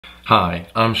Hi,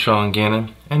 I'm Sean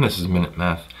Gannon, and this is Minute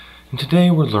Math. And today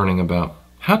we're learning about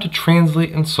how to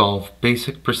translate and solve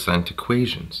basic percent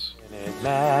equations.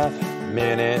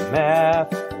 Minute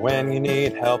Math. When you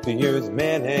need help, you use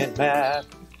Minute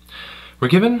Math. We're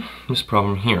given this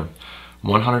problem here.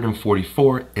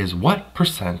 144 is what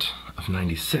percent of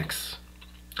 96?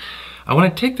 I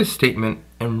want to take this statement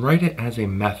and write it as a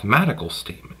mathematical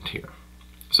statement here.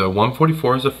 So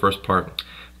 144 is the first part.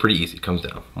 Pretty easy, it comes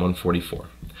down. 144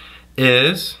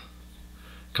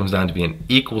 comes down to be an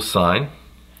equal sign.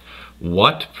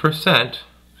 What percent?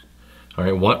 All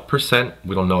right, what percent?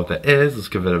 We don't know what that is. Let's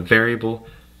give it a variable.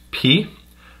 P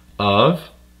of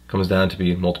comes down to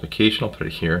be multiplication. I'll put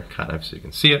it here kind of so you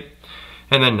can see it.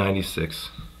 And then 96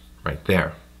 right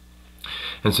there.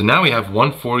 And so now we have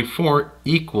 144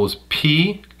 equals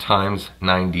P times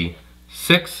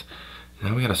 96.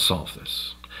 Now we got to solve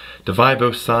this. Divide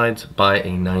both sides by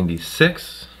a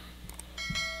 96.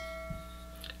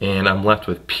 And I'm left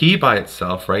with P by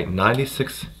itself, right?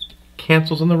 96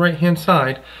 cancels on the right hand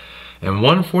side. And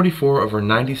 144 over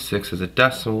 96 as a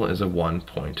decimal is a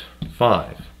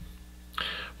 1.5.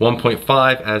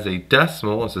 1.5 as a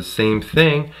decimal is the same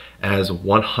thing as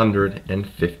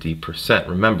 150%.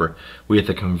 Remember, we have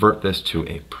to convert this to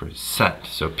a percent.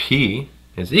 So P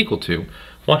is equal to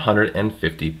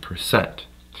 150%.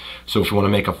 So if you want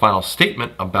to make a final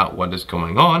statement about what is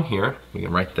going on here, we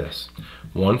can write this.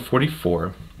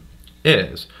 144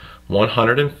 is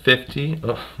 150,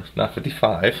 oh, not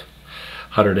 55,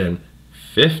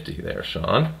 150 there,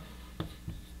 Sean.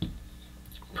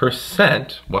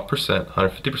 Percent, what percent?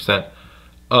 150%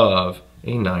 of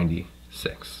a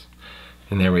 96.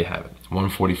 And there we have it.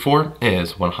 144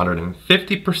 is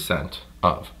 150%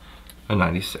 of a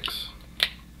 96.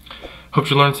 Hope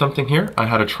you learned something here on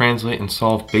how to translate and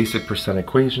solve basic percent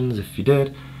equations. If you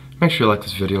did, make sure you like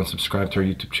this video and subscribe to our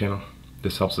YouTube channel.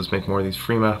 This helps us make more of these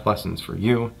free math lessons for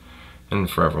you and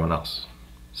for everyone else.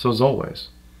 So as always,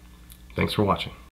 thanks for watching.